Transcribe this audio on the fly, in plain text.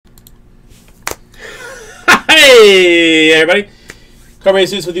Hey, everybody. Carbon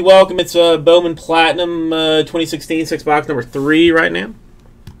Suits with you. Welcome. It's Bowman Platinum 2016, 6-box number 3 right now.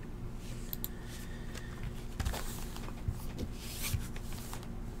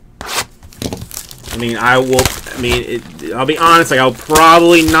 I'll be honest, like, I'll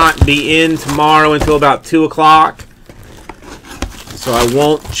probably not be in tomorrow until about 2 o'clock. So I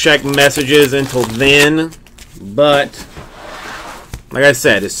won't check messages until then. But, like I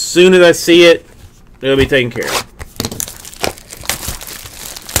said, as soon as I see it, it'll be taken care of.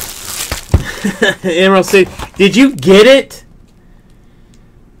 Emerald City, did you get it?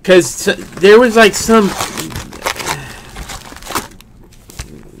 Because there was like some,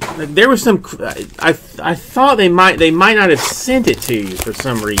 I thought they might not have sent it to you for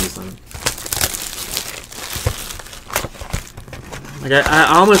some reason. Like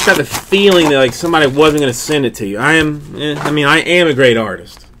I almost got the feeling that like somebody wasn't going to send it to you. I am a great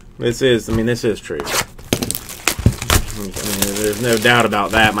artist. This is true. There's no doubt about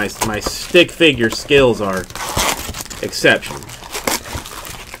that. My stick figure skills are exceptional.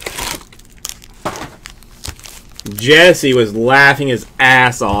 Jesse was laughing his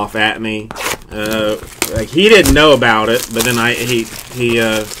ass off at me. Like he didn't know about it, but then he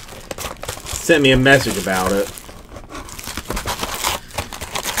sent me a message about it.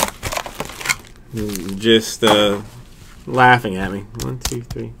 Just laughing at me. 1, 2,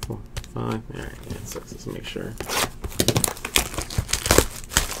 3, 4, 5. All right, yeah, 6. Let's make sure.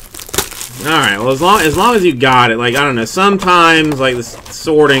 All right. Well, as long as you got it, like I don't know. Sometimes like the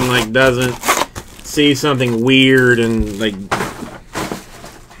sorting like doesn't see something weird and like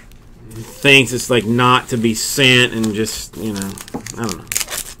thinks it's like not to be sent and just I don't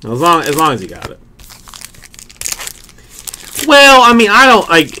know. As long as you got it. Well, I mean I don't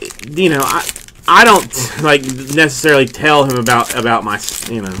like I don't like necessarily tell him about my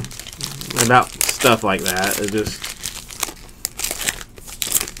about stuff like that. It just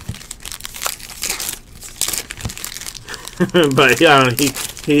but yeah,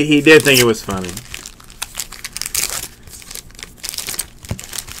 he did think it was funny.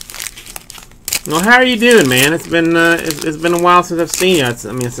 Well, how are you doing, man? It's been a while since I've seen you.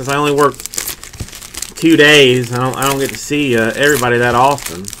 Since I only work 2 days, I don't get to see everybody that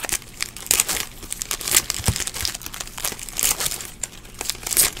often.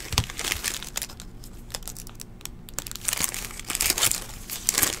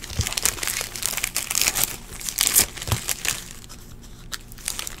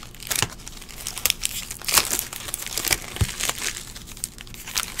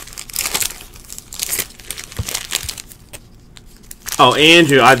 Oh,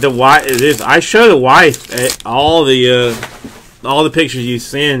 Andrew, I show the wife all the pictures you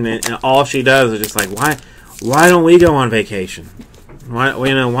send, and all she does is just like, why don't we go on vacation? Why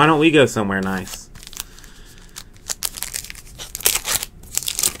don't we go somewhere nice?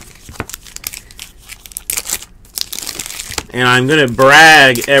 And I'm gonna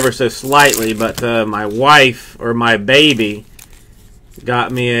brag ever so slightly, but my wife or my baby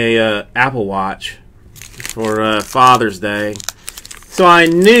got me a Apple Watch for Father's Day. So I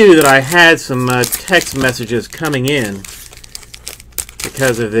knew that I had some text messages coming in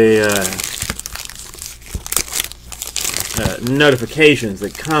because of the notifications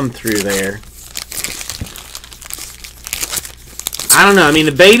that come through there. I don't know. I mean,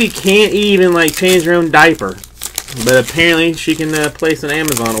 the baby can't even like change her own diaper, but apparently she can place an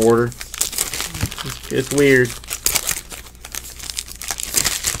Amazon order. It's weird.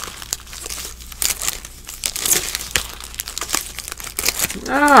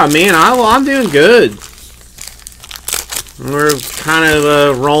 Ah, man, I'm doing good. We're kind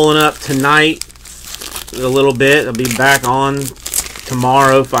of rolling up tonight a little bit. I'll be back on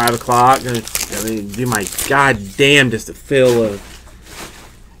tomorrow, 5 o'clock. Gonna do my goddamnedest to fill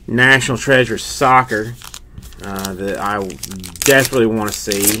National Treasure Soccer that I desperately want to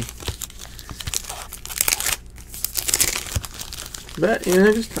see. But,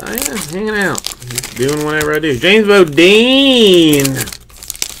 just hanging out. Just doing whatever I do. James Bodine!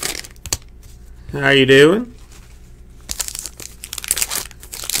 How you doing?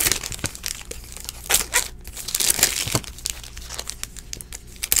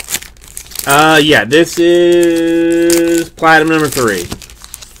 Yeah, this is Platinum number 3.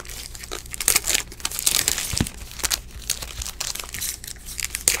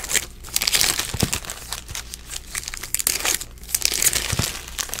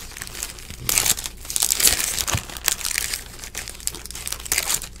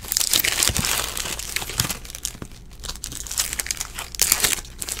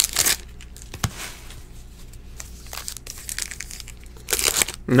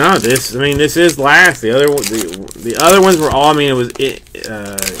 No, this. I mean, this is last. The other ones were all. I mean, it was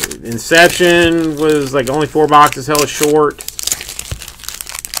Inception was like only 4 boxes, hella short.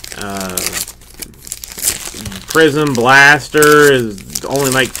 Prism Blaster is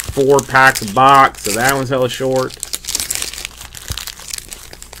only like 4 packs a box, so that one's hella short.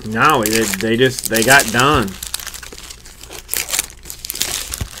 No, they got done.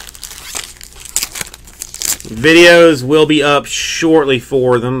 Videos will be up shortly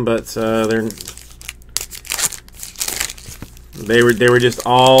for them, but they were just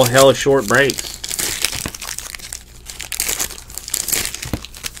all hella short breaks.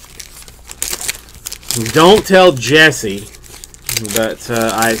 Don't tell Jesse, but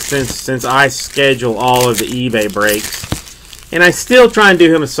since I schedule all of the eBay breaks, and I still try and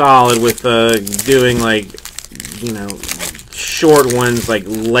do him a solid with doing, like, you know, short ones like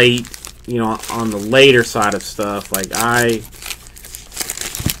late. You know, on the later side of stuff, like I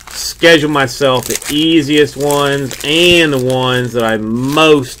schedule myself the easiest ones and the ones that I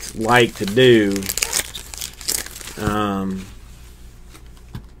most like to do.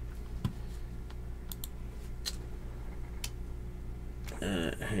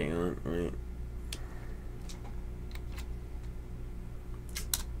 Hang on, wait.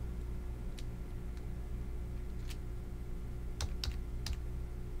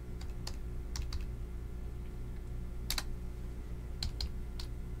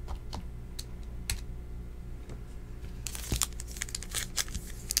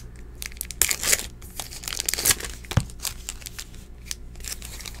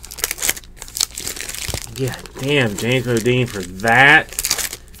 Yeah, damn, James Modine for that.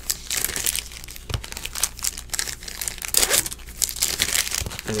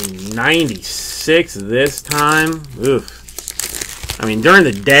 I mean, 96 this time. Oof. I mean, during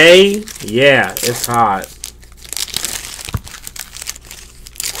the day, yeah, it's hot.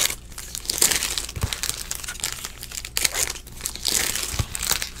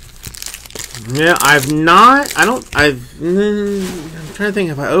 Yeah, I'm trying to think,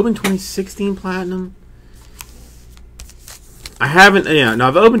 have I opened 2016 Platinum? I haven't, yeah, no,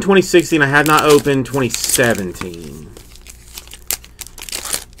 I've opened 2016. I have not opened 2017.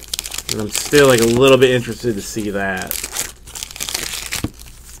 And I'm still, like, a little bit interested to see that.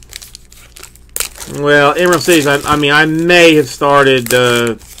 Well, Emerald Cities, I mean, I may have started,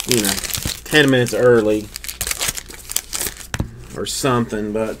 you know, 10 minutes early. Or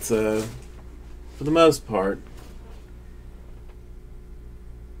something, but, for the most part.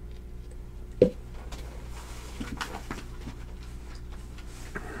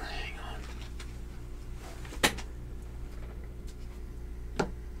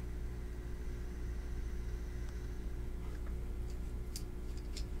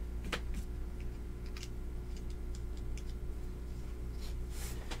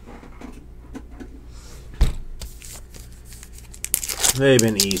 They've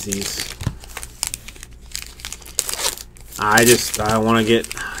been easies. I want to get,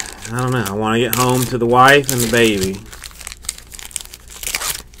 I don't know, I want to get home to the wife and the baby.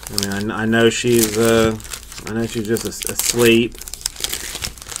 I mean, I know she's just asleep.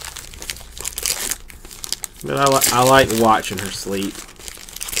 But I like watching her sleep.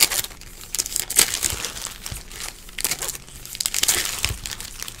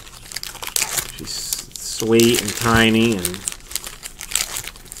 She's sweet and tiny, and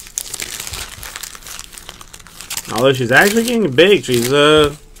although she's actually getting big, she's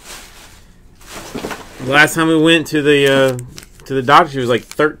last time we went to the doctor, she was like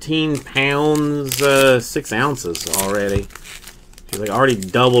 13 pounds 6 ounces already. She's like already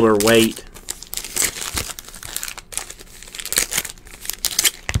doubled her weight.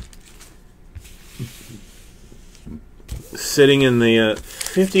 Sitting in the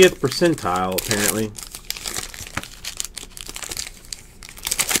 50th percentile apparently.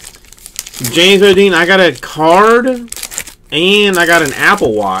 James Modine, I got a card and I got an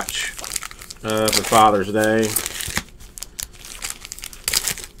Apple Watch for Father's Day.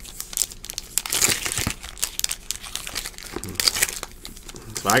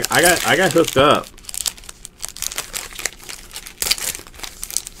 So I got hooked up.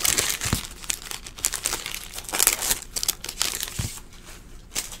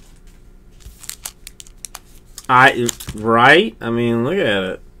 Right? I mean, look at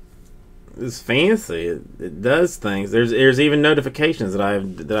it. It's fancy. It does things. There's even notifications that I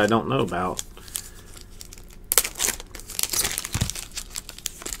don't know about.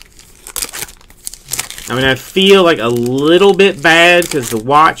 I mean, I feel like a little bit bad because the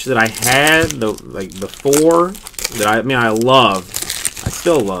watch that I had, like before, that I love, I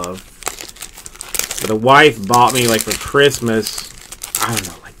still love. But the wife bought me like for Christmas, I don't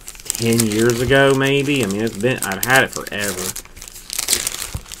know, like 10 years ago, maybe. I mean, I've had it forever.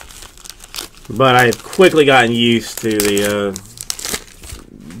 But I've quickly gotten used to the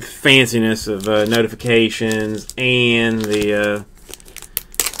fanciness of notifications and the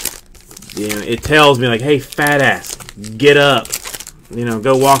it tells me like, hey, fat ass, get up,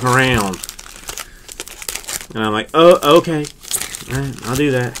 go walk around. And I'm like, oh, okay, all right, I'll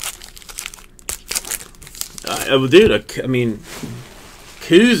do that. Dude, I mean,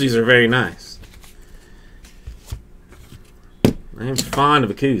 koozies are very nice. I am fond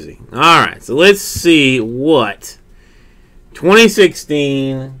of a koozie. All right, so let's see what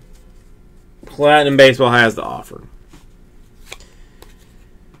 2016 Platinum Baseball has to offer.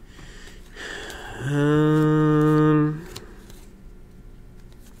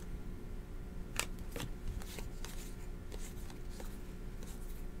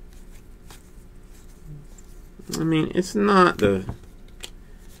 I mean, it's not the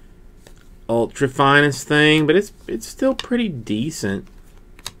ultra finest thing, but it's still pretty decent.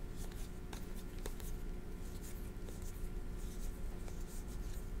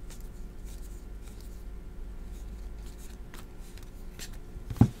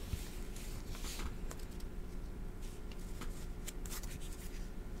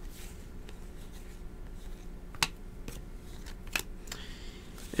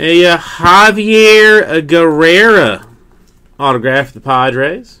 A Javier Guerrera autograph for the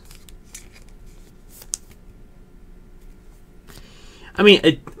Padres. I mean,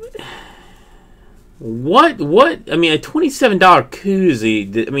 what? I mean, a $27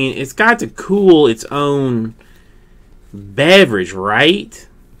 koozie. I mean, it's got to cool its own beverage, right?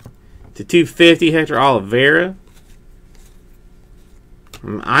 To 250 Hector Olivera.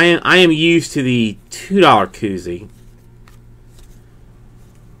 I am used to the $2 koozie.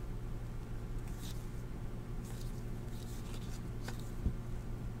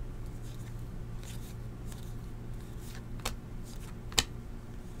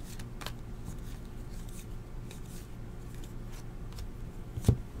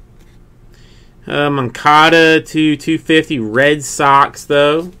 Moncada to 250 Red Sox,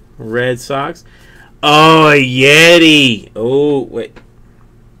 though. Red Sox. Oh, a Yeti. Oh, wait.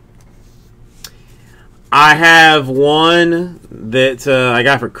 I have one that I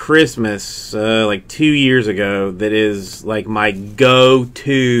got for Christmas like 2 years ago that is like my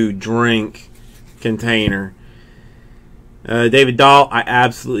go-to drink container. David Dahl, I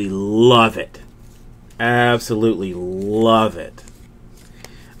absolutely love it. Absolutely love it.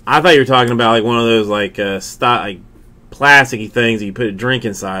 I thought you were talking about like one of those like plasticky things that you put a drink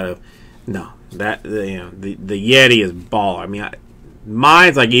inside of. No, that the Yeti is baller. I mean,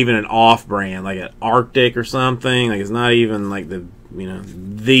 mine's like even an off-brand, like an Arctic or something. Like it's not even like the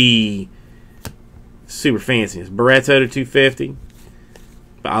the super fancy. It's Barreto to 250,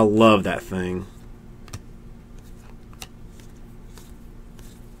 but I love that thing.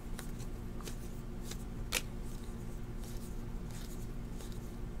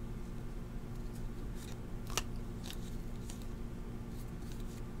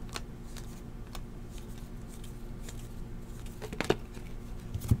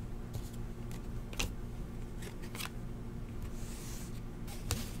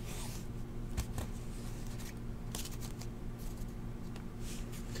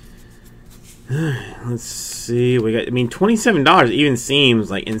 Let's see. We got. I mean, $27 even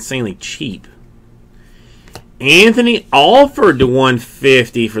seems like insanely cheap. Anthony Alford to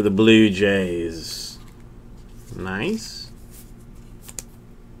 150 for the Blue Jays. Nice.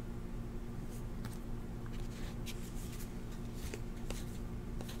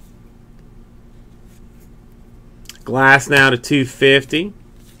 Glass now to 250.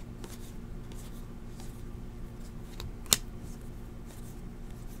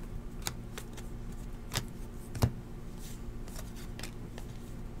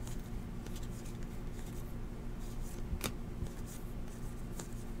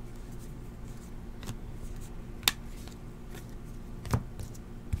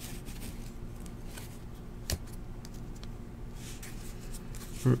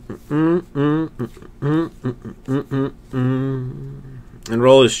 And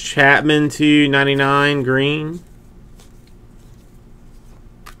roll is Chapman to 99 green.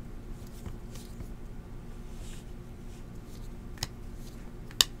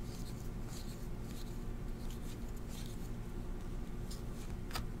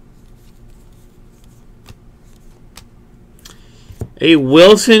 A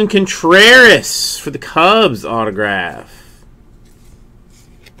Wilson Contreras for the Cubs autograph.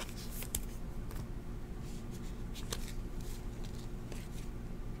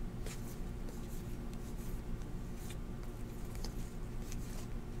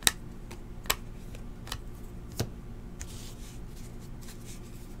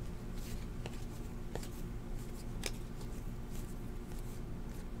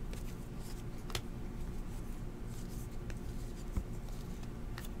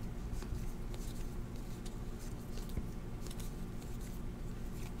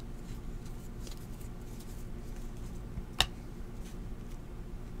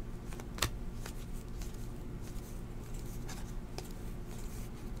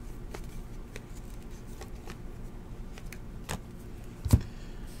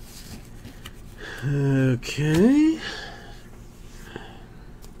 Okay.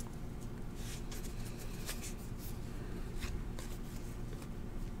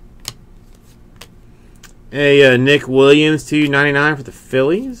 A Nick Williams /299 for the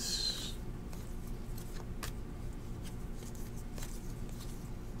Phillies.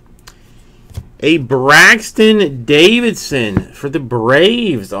 A Braxton Davidson for the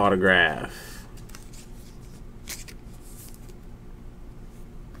Braves autograph.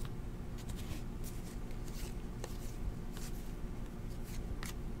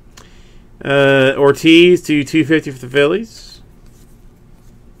 Ortiz /250 for the Phillies.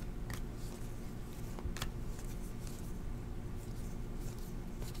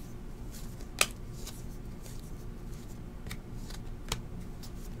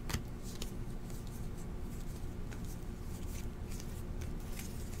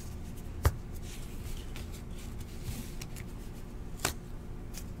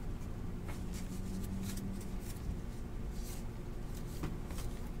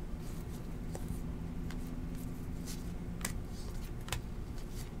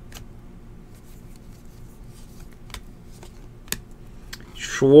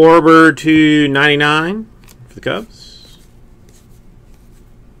 Schwarber /299 for the Cubs.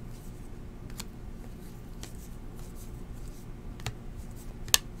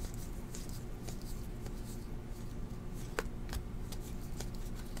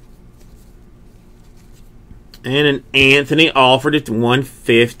 And an Anthony Alford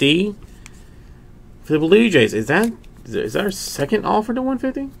 /150 for the Blue Jays. Is that our second Alford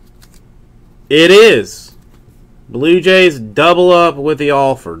 /150? It is. Blue Jays double up with the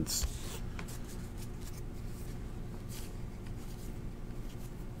Alfords.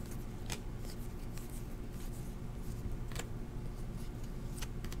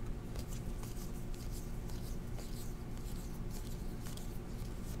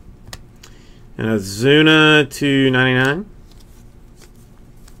 And a Zuna /299.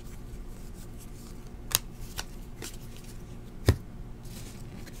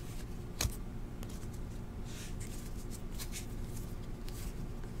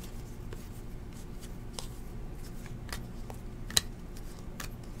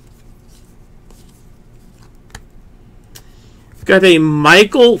 We've got a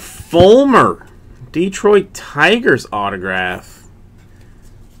Michael Fulmer Detroit Tigers autograph.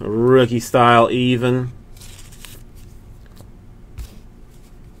 A rookie style even.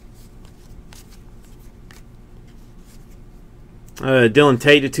 Dylan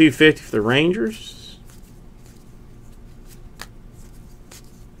Tate /250 for the Rangers.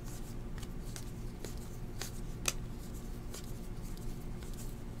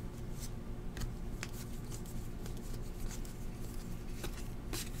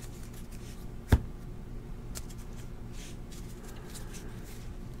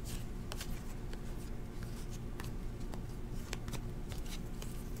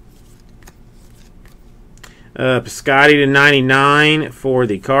 Piscotty /99 for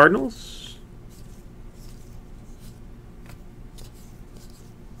the Cardinals.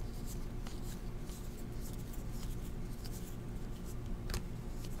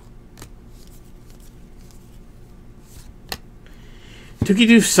 Touki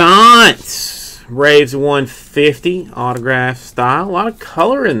Toussaint, Braves /150 autograph style. A lot of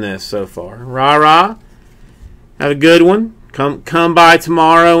color in this so far. Rah-rah. Have a good one. Come by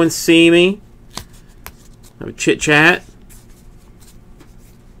tomorrow and see me. Have a chit chat.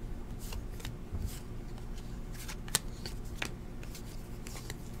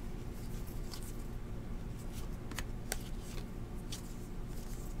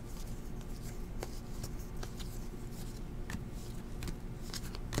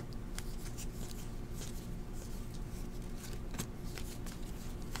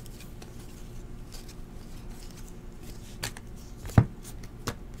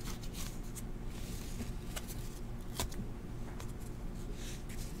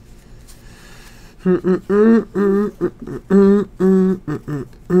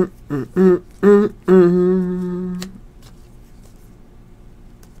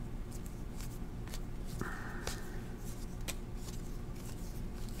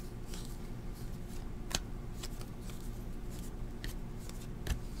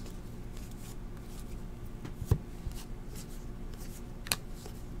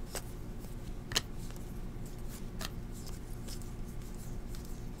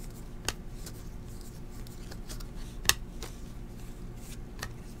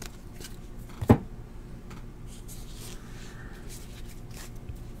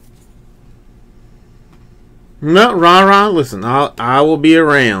 No, rah-rah. Listen, I will be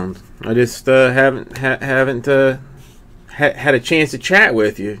around. I just haven't had a chance to chat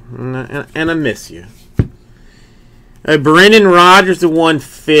with you, and I miss you. Brendan Rodgers to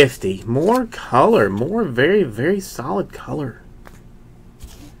 150. More color. More very, very solid color.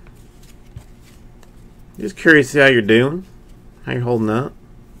 Just curious to see how you're doing. How you're holding up.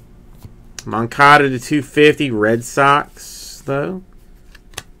 Moncada to 250. Red Sox, though.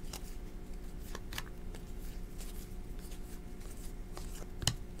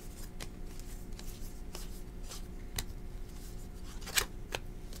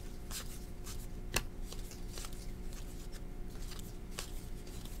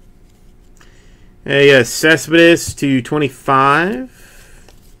 A Cespedes to 25.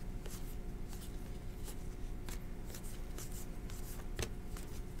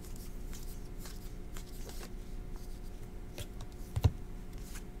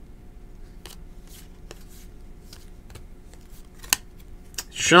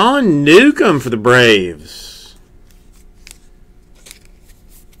 Sean Newcomb for the Braves.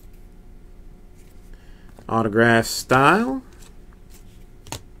 Autograph style.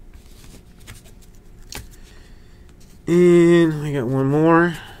 And I got one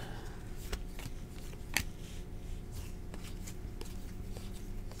more.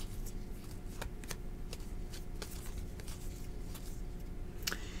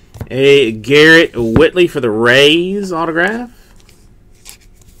 A Garrett Whitley for the Rays autograph.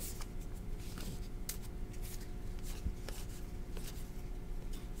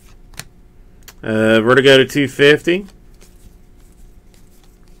 Vertigo to 250.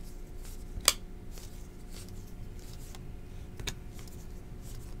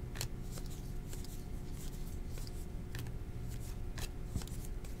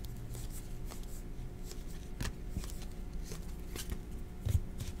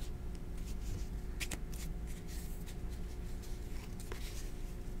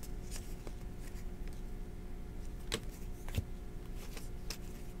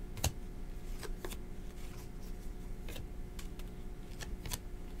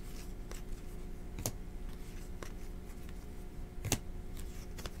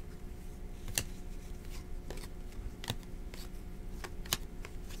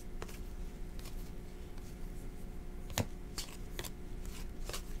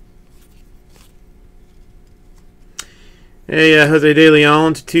 Hey, Jose De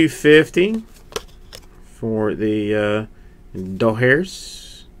Leon to 250 for the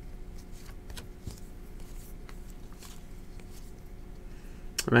Dodgers.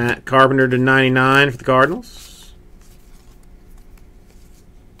 Matt Carpenter to 99 for the Cardinals.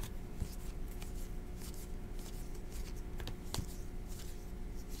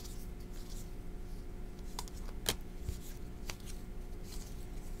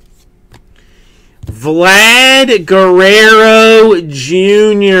 Vlad Guerrero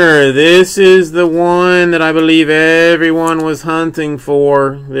Jr. This is the one that I believe everyone was hunting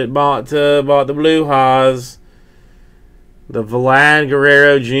for that bought the Blue Haas. The Vlad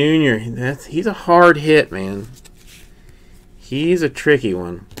Guerrero Jr. He's a hard hit, man. He's a tricky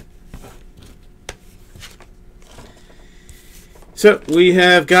one. So we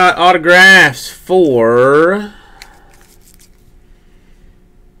have got autographs for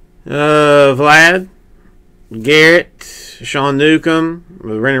Vlad, Garrett, Sean Newcomb,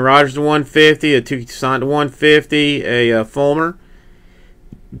 Brendan Rodgers to 150, a Tucson to 150, a Fulmer,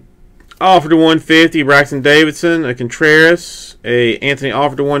 Offer to 150, Braxton Davidson, a Contreras, a Anthony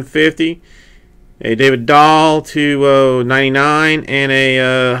Offer to 150, a David Dahl to 99, and a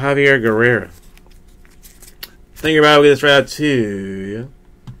Javier Guerrero. Think about it, we'll get this right out to you.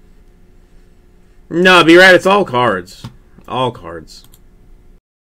 No, be right, it's all cards. All cards.